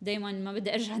دياسبورا، دايما ما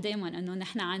بدي أرجع دايما أنه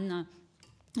نحن عنا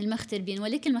المغتربين،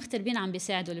 ولكن المغتربين عم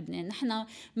بيساعدوا لبنان. نحن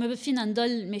ما فينا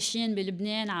نضل ماشيين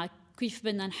بلبنان على كيف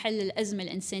بدنا نحل الأزمة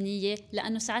الإنسانية،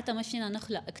 لأنه ساعتها ما فينا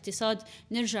نخلق اقتصاد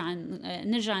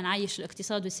نرجع نعيش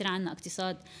الاقتصاد ويصير عنا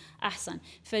اقتصاد أحسن.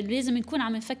 فلازم نكون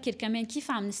عم نفكر كمان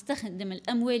كيف عم نستخدم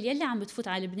الأموال يلي عم بتفوت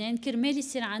على لبنان كرمال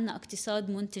يصير عنا اقتصاد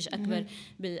منتج أكبر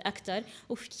بالأكثر.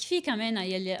 وفي كمان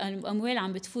يلي الأموال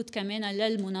عم بتفوت كمان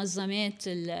للمنظمات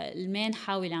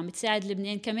المانحة واللي عم بتساعد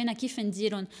لبنان كمان كيف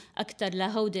نديرهم أكثر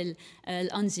لهود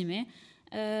الأنظمة.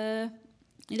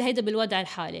 هيدا بالوضع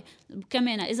الحالي.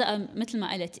 كمان إذا مثل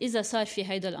ما قلت إذا صار في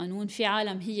هيدا القانون، في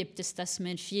عالم هي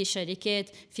بتستثمر، في شركات،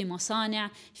 في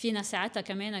مصانع، فينا ساعتها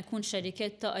كمان يكون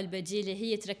شركات طاقة البديلة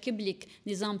هي تركب لك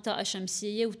نظام طاقة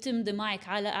شمسية وتمضي معك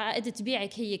على عقد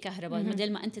تبيعك هي كهرباء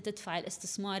بدل ما أنت تدفع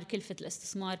الاستثمار، كلفة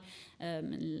الاستثمار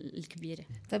الكبيرة.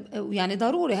 طب يعني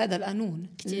ضروري هذا القانون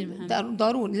كتير مهم.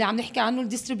 ضروري اللي عم نحكي عنه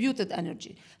الديستريبيوتد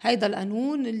انرجي، هذا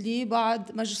القانون اللي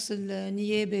بعد مجلس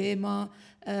النيابة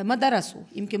ما درسوا،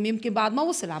 يمكن بعد ما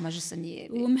وصل على مجلس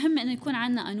النيابة. ومهم انه يكون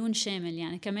عندنا قانون شامل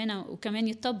يعني وكمان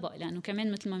يتطبق، لانه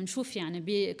كمان مثل ما بنشوف يعني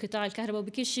بقطاع الكهرباء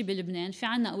وبكل شيء بلبنان في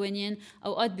عندنا قوانين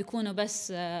اوقات بيكونوا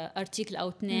بس ارتيكل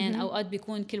او 2، اوقات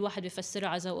بيكون كل واحد بيفسره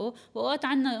على ذوقه، واوقات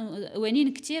عندنا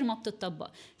قوانين كتير ما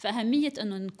بتطبق. فاهميه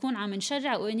انه نكون عم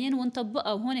نشرع قوانين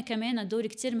ونطبقها، وهون كمان دور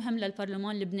كتير مهم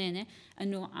للبرلمان اللبناني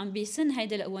انه عم بيسن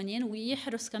هيدا القوانين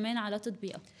ويحرص كمان على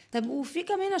تطبيقها. طب وفي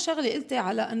كمان شغله قلتي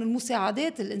على انه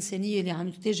المساعدات الانسانيه اللي عم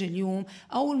تتجه اليوم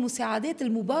او المساعدات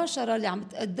المباشره اللي عم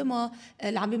تقدمها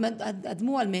اللي عم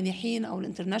بيقدموها المانحين او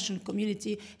الانترناشونال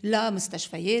كوميونتي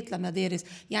لمستشفيات لمدارس،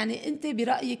 يعني انت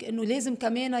برايك انه لازم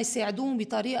كمان يساعدون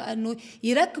بطريقه انه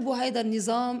يركبوا هذا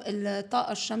النظام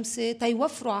الطاقه الشمسي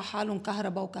تيوفروا على حالهم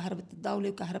كهرباء وكهرباء الدوله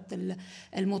وكهرباء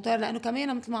الموتور، لانه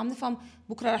كمان مثل ما عم نفهم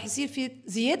بكره رح يصير في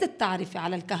زياده تعرفه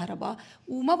على الكهرباء،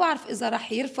 وما بعرف اذا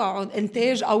رح يرفعوا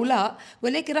الانتاج او لا،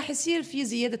 ولكن رح يصير في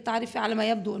زياده تعرفه على ما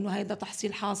يبدو انه هيدا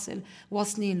تحصيل حاصل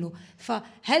واصلين له.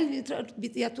 فهل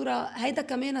يا ترى هيدا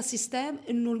كمان سيستم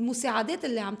انه المساعدات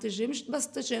اللي عم تجي مش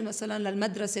بس تجي مثلا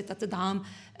للمدرسه تدعم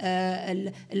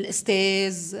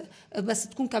الاستاذ، بس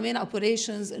تكون كمان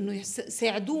اوبريشنز انه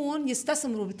يساعدون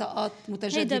يستثمروا بطاقات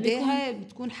متجدده، هاي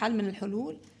بتكون حل من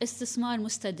الحلول. استثمار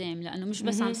مستدام، لانه مش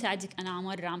بس عم ساعدك انا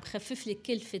عمره، عم خفف لك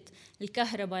كلفه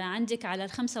الكهرباء عندك على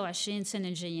 25 سنه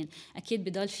الجايين. اكيد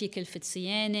بضل في كلفه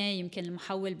صيانه، يمكن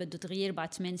المحول بده تغيير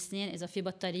بعد 8 سنين، اذا في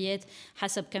بطاريات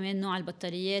حسب كمان نوع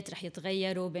البطاريات رح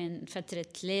يتغيروا بين فتره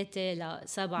 3 ل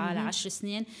 7 ل 10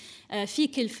 سنين. في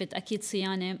كلفه اكيد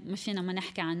صيانه ما فينا ما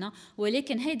نحكي عنها،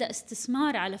 ولكن هيدا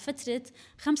استثمار على فتره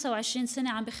 25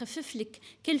 سنه عم بخفف لك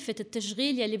كلفه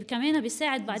التشغيل، يلي كمان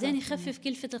بيساعد بعدين يخفف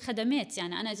كلفه الخدمات.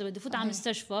 يعني انا اذا بدي فوت على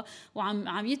مستشفى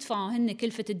وعم يدفعوا هن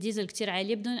كلفه الديزل كتير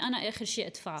عاليه، بدون انا اخر شيء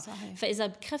ادفعها. فاذا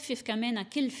بخفف كمان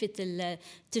كلفه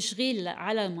التشغيل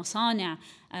على مصانع،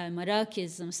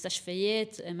 مراكز،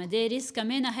 مستشفيات، مدارس،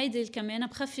 كمان هيدي كمان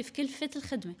بخفف كلفه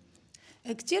الخدمه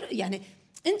كتير. يعني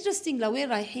interesting لوين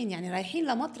رايحين؟ يعني رايحين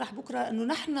لمطرح بكرة انه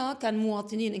نحن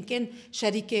كمواطنين ان كان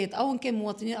شركات او ان كان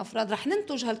مواطنين افراد رح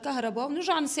ننتج هالكهرباء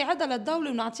ونرجع نساعدها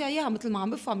للدولة ونعطيها اياها مثل ما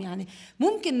عم بفهم. يعني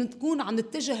ممكن تكون عم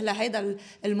نتجه لهذا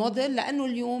الموديل، لانه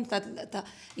اليوم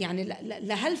يعني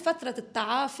لهالفترة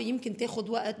التعافي يمكن تاخد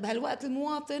وقت. بهالوقت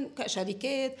المواطن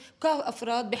كشركات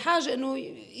كافراد بحاجة انه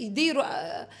يديروا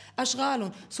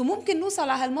اشغالهم، سو ممكن نوصل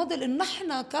على هالموديل انه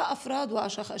نحن كافراد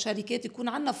وشركات يكون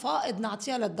عندنا فائض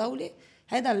نعطيها للدولة.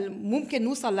 هذا ممكن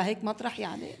نوصل لهيك مطرح.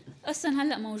 يعني اصلا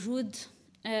هلا موجود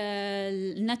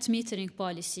النت ميترينج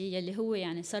بوليسي يلي هو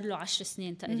يعني صار له 10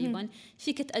 سنين تقريبا.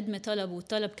 فيك تقدمي طلب،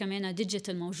 وطلب كمان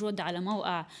ديجيتال موجود على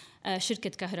موقع شركة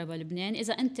كهرباء لبنان.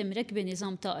 إذا أنت مركبة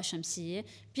نظام طاقة شمسية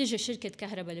بيجي شركة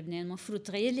كهرباء لبنان مفروض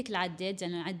تغير لك العداد،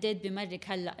 لأن العداد بمرك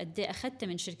هلأ قد ايه أخذت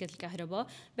من شركة الكهرباء،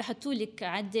 بحطوا لك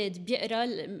عداد بيقرأ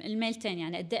الميلتين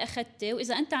يعني قد ايه أخذت.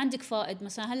 وإذا أنت عندك فائض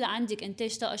مثلا هلأ عندك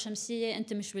إنتاج طاقة شمسية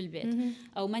أنت مش بالبيت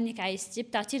أو منك عايزتي،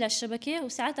 بتعطي لها الشبكة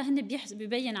وساعتها هن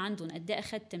بيبين عندهم قد ايه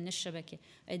أخذت من الشبكة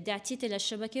قد ايه عطيتي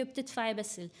للشبكة، وبتدفعي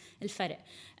بس الفرق.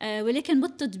 ولكن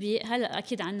بالتطبيق هلأ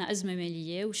أكيد عنا أزمة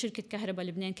مالية، وشركة كهرباء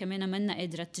لبنان كمان منا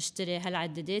قادرة تشتري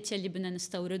هالعدادات يلي بدنا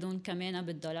نستوردهم كمان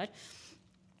بالدولار.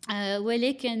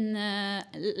 ولكن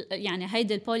يعني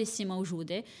هيدا البوليسي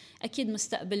موجودة. أكيد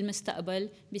مستقبل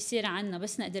بيصير عنا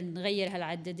بس نقدر نغير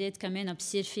هالعدادات كمان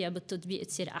بصير فيها بالتطبيق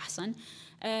تصير أحسن.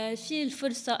 في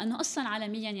الفرصة أنه أصلا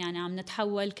عالميا يعني عم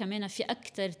نتحول كمان في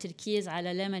أكتر تركيز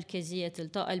على لا مركزية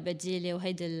الطاقة البديلة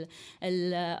وهيدا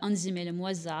الأنظمة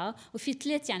الموزعة. وفي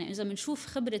 3 يعني إذا منشوف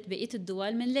خبرة بقية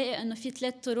الدول منلاقي أنه في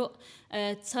 3 طرق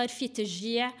صار في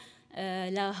تشجيع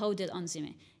لهودي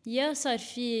الأنظمة. يا صار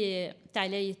في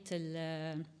تعلية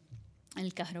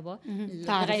الكهرباء،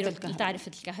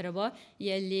 تعرفة الكهرباء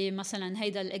يلي مثلا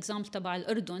هيدا الاكزامبل تبع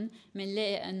الأردن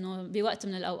بنلاقي انه بوقت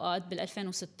من الاوقات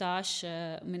بال2016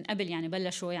 من قبل يعني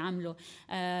بلشوا يعملوا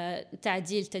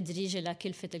تعديل تدريجي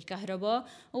لكلفة الكهرباء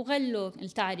وغلوا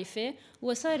التعرفة،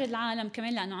 وصار العالم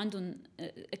كمان لانه عندهم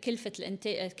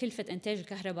كلفة انتاج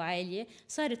الكهرباء عالية،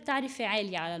 صارت التعرفة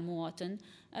عالية على المواطن،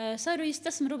 صاروا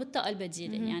يستثمروا بالطاقة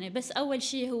البديلة. يعني بس أول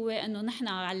شيء هو أنه نحن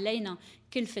علينا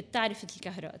كلفة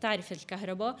تعرفة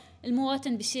الكهرباء،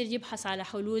 المواطن بصير يبحث على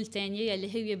حلول تانية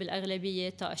اللي هي بالأغلبية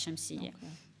طاقة شمسية.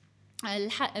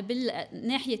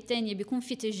 بالناحية الثانية بيكون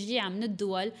في تشجيع من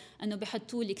الدول أنه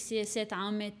بيحطوا لك سياسات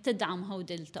عامة تدعم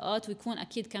هودي الطاقات، ويكون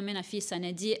أكيد كمان في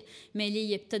صناديق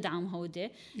مالية بتدعم هودي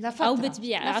أو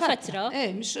بتبيع فترة.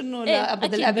 إيه مش إنه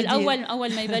لأبد الأبدين.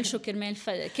 أول ما يبلشوا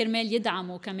كرمال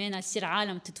يدعموا كمان يصير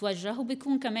عالم تتوجه،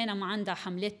 وبيكون كمان ما عندها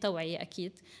حملات توعية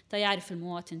أكيد تيعرف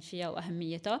المواطن فيها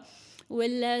وأهميتها.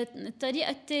 والطريقة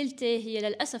الثالثة هي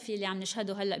للأسف اللي عم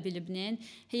نشهده هلأ بلبنان،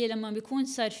 هي لما بيكون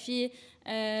صار في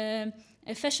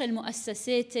فشل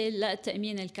مؤسساتي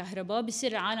لتأمين الكهرباء،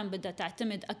 بصير العالم بدها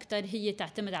تعتمد أكتر، هي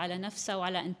تعتمد على نفسها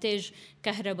وعلى إنتاج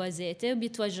كهرباء ذاتي،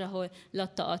 وبيتوجهوا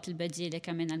للطاقات البديلة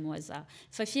كمان الموزعة.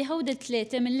 ففي هودة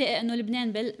الثلاثة بنلاقي إنه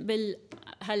لبنان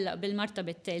هلأ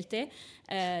بالمرتبة الثالثة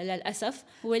للأسف،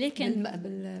 ولكن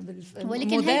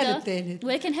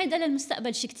هيدا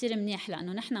للمستقبل شيء كتير منيح،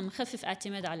 لأنه نحن منخفف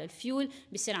اعتماد على الفيول،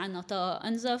 بيصير عنا طاقة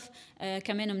أنظف،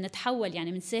 كمان منتحول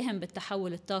يعني منساهم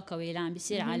بالتحول الطاقوي اللي عم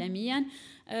بيصير عالميا.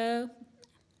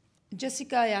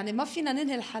 جيسيكا يعني ما فينا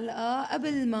ننهي الحلقة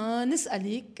قبل ما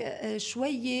نسألك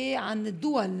شوية عن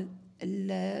الدول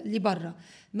اللي برا،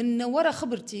 من وراء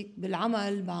خبرتك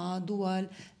بالعمل مع دول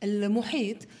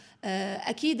المحيط.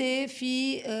 أكيد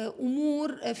في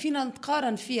أمور فينا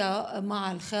نتقارن فيها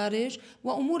مع الخارج،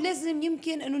 وأمور لازم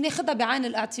يمكن أنه ناخدها بعين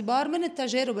الاعتبار من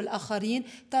التجارب الآخرين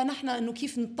نحن أنه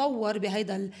كيف نتطور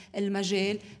بهذا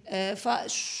المجال.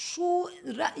 فشو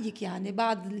رأيك يعني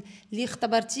بعد اللي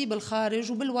اختبرتيه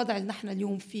بالخارج وبالوضع اللي نحن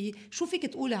اليوم فيه، شو فيك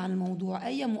تقولي عن الموضوع؟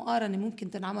 أي مقارنة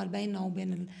ممكن تنعمل بيننا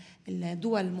وبين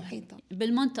الدول المحيطة؟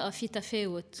 بالمنطقة في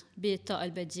تفاوت بالطاقة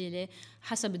البديلة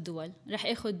حسب الدول. رح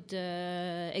اخذ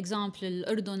اكزامبل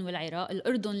الأردن والعراق.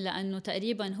 الأردن لأنه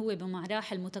تقريبا هو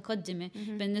بمراحل متقدمة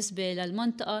بالنسبة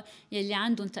للمنطقة يلي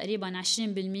عندهم تقريبا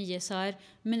 20% صار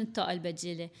من الطاقة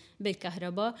البديلة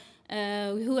بالكهرباء،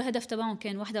 وهو هدف تبعهم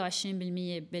كان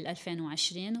 21%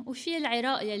 بال2020. وفي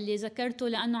العراق يلي ذكرته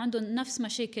لأنه عندهم نفس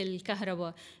مشاكل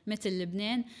الكهرباء مثل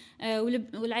لبنان،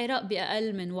 والعراق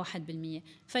بأقل من 1%.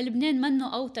 فلبنان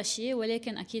منه أوطى شيء،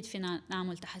 ولكن أكيد فينا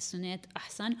نعمل تحسنات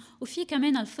أحسن. وفي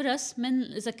كمان الفرص من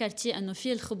ذكرتي أنه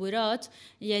في الخبرات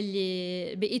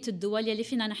يلي بقية الدول يلي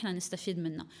فينا نحن نستفيد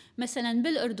منها. مثلا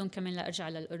بالأردن كمان، لأرجع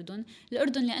للأردن،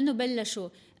 الأردن لأنه بلشوا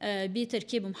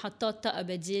بتركيب محطات طاقة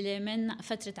بديلة من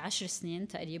فترة 10 سنين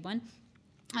تقريبا،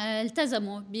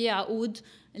 التزموا بعقود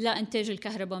لإنتاج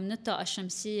الكهرباء من الطاقة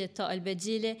الشمسية الطاقة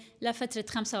البديلة لفترة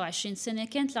 25 سنة.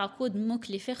 كانت العقود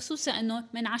مكلفة، خصوصا أنه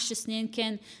من 10 سنين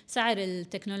كان سعر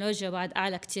التكنولوجيا بعد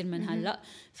أعلى كتير من هلأ.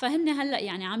 فهن هلأ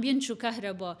يعني عم ينتجوا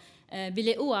كهرباء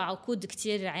بيلاقوها عقود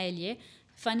كتير عالية.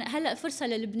 فهلأ فرصة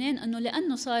للبنان أنه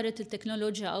لأنه صارت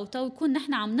التكنولوجيا أوطى، ويكون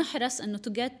نحن عم نحرص أنه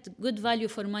to get good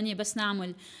value for money،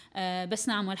 بس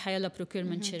نعمل حيالله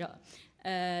procurement شراء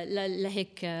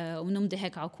لهيك ونمضي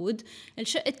هيك عقود.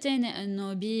 الشق الثاني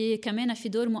انه كمان في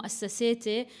دور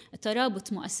مؤسساتي،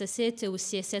 ترابط مؤسساتي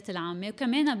والسياسات العامه.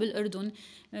 وكمان بالاردن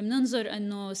بننظر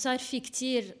انه صار في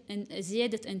كتير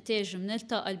زياده انتاج من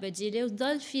الطاقه البديله،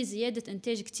 وضل في زياده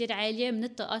انتاج كتير عاليه من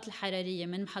الطاقات الحراريه،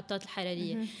 من المحطات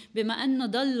الحراريه. بما انه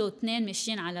ضلوا اثنين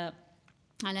ماشيين على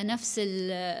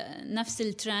نفس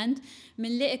الترند،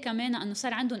 منلاقي كمان انه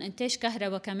صار عندهم انتاج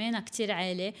كهرباء كمان كتير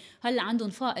عالي. هلا عندهم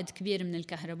فائض كبير من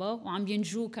الكهرباء، وعم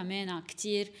ينجوا كمان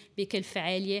كتير بكلفة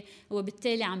عالية،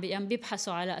 وبالتالي عم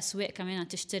بيبحثوا على اسواق كمان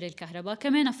تشتري الكهرباء.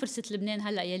 كمان فرصة لبنان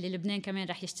هلا يلي لبنان كمان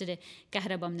رح يشتري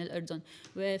كهرباء من الاردن.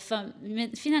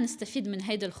 فينا نستفيد من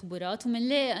هيدا الخبرات،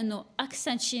 ومنلاقي انه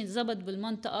احسن شيء زبط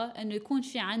بالمنطقة انه يكون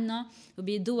في عنا،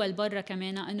 وبدول برا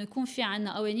كمان انه يكون في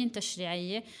عنا قوانين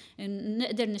تشريعية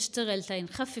نقدر نشتغل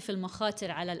نخفف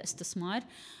المخاطر على الاستثمار،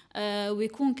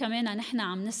 ويكون كمان نحن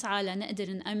عم نسعى لنقدر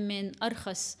نأمن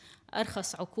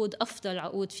أرخص عقود، أفضل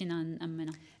عقود فينا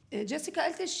نأمنها. جيسيكا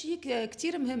قلت شيء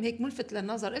كتير مهم هيك ملفت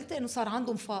للنظر، قلت إنه صار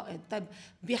عندهم فائض. طيب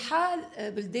بحال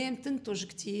بلدان تنتج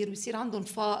كتير ويصير عندهم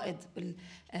فائض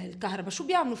بالكهرباء، شو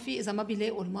بيعملوا فيه إذا ما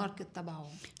بيلاقوا الماركت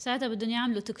تبعهم؟ ساعتها بدهم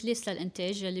يعملوا تكليس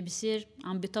للإنتاج اللي بيصير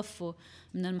عم بيطفوا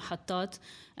من المحطات،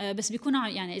 بس بيكونوا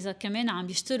يعني إذا كمان عم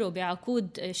يشتروا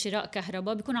بعقود شراء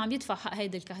كهرباء بيكونوا عم يدفعوا حق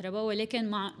هيدي الكهرباء، ولكن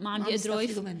ما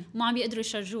عم بيقدروا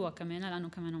يشرجوها كمان لأنه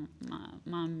كمان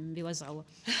ما عم بيوزعوها.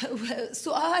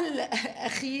 سؤال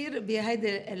أخير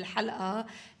بهيدي الحلقة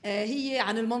هي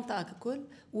عن المنطقة ككل،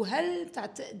 وهل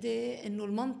تعتقدي إنه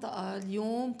المنطقة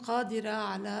اليوم قادرة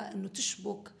على إنه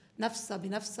تشبك نفسها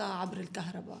بنفسها عبر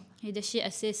الكهرباء؟ هيدا شيء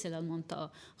أساسي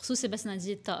للمنطقة، خصوصي بس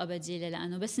نزيد طاقة بديلة،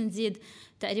 لأنه بس نزيد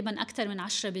تقريبا أكثر من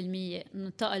 10% من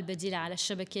الطاقة البديلة على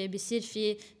الشبكة بيصير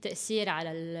في تأثير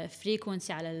على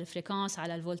الفريكونسي، على الفريكانس،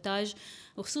 على الفولتاج.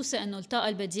 وخصوصي أنه الطاقة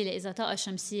البديلة إذا طاقة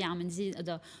شمسية عم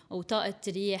نزيدها أو طاقة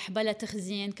ريح بلا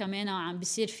تخزين كمان عم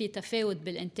بيصير في تفاوت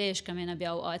بالإنتاج كمان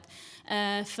بأوقات.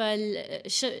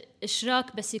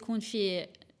 فالإشراك بس يكون في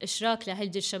إشراك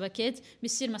لهيدي الشبكات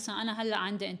بيصير مثلا أنا هلأ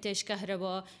عندي إنتاج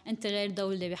كهرباء، أنت غير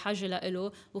دولة بحاجة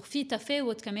له، وفي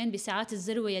تفاوت كمان بساعات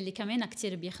الذروة يلي كمان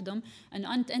كتير بيخدم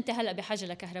أنه أنت هلأ بحاجة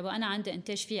لكهرباء، أنا عندي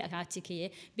إنتاج فيه أعطيك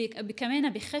إياه، كمان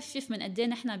بيخفف من قديه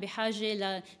نحن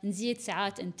بحاجة لنزيد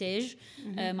ساعات إنتاج،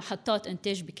 محطات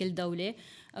إنتاج بكل دولة.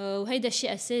 وهيدا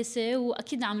شيء أساسي،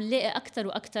 وأكيد عم نلاقي أكتر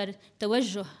وأكتر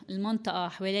توجه المنطقة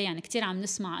حوالي، يعني كتير عم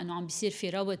نسمع أنه عم بيصير في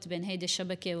ربط بين هيدا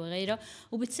الشبكة وغيرها،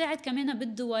 وبتساعد كمان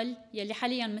بالدول يلي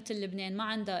حاليا مثل لبنان ما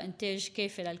عندها إنتاج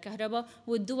كافي للكهرباء،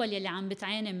 والدول يلي عم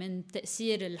بتعاني من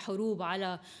تأثير الحروب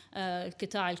على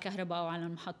قطاع الكهرباء أو على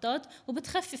المحطات،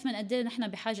 وبتخفف من قديه نحن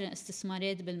بحاجة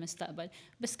لاستثمارات بالمستقبل.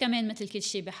 بس كمان مثل كل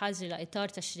شيء بحاجة لإطار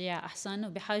تشريع أحسن،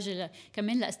 وبحاجة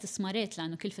كمان لاستثمارات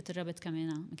لأنه كلفة الربط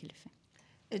كمان مكلفة.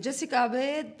 جيسيكا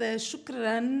عبيد،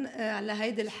 شكرا على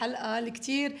هيدي الحلقة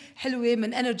الكتير حلوة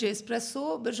من Energy Espresso.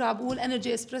 برجع بقول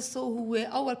Energy Espresso هو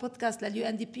أول بودكاست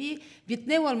للUNDP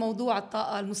بيتناول موضوع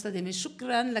الطاقة المستدامة.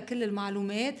 شكرا لكل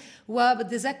المعلومات،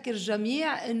 وبدي أذكر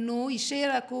الجميع أنه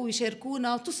يشاركوا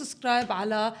ويشاركونا وتسبسكرايب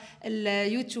على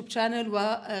اليوتيوب شانل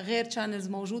وغير شانلز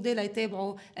موجودة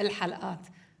ليتابعوا الحلقات.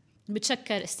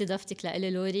 بتشكر استضافتك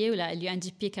لإلي لوري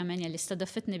وللUNDP كمان يلي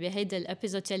استضافتني بهيدا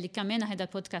الابيزود، يلي كمان هيدا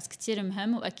البودكاست كتير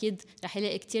مهم، واكيد رح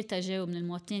يلاقي كتير تجاوب من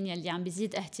المواطنين يلي عم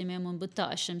بيزيد اهتمامهم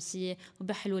بالطاقة الشمسية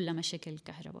وبحلول لمشاكل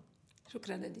الكهرباء.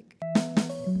 شكرا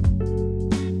لك.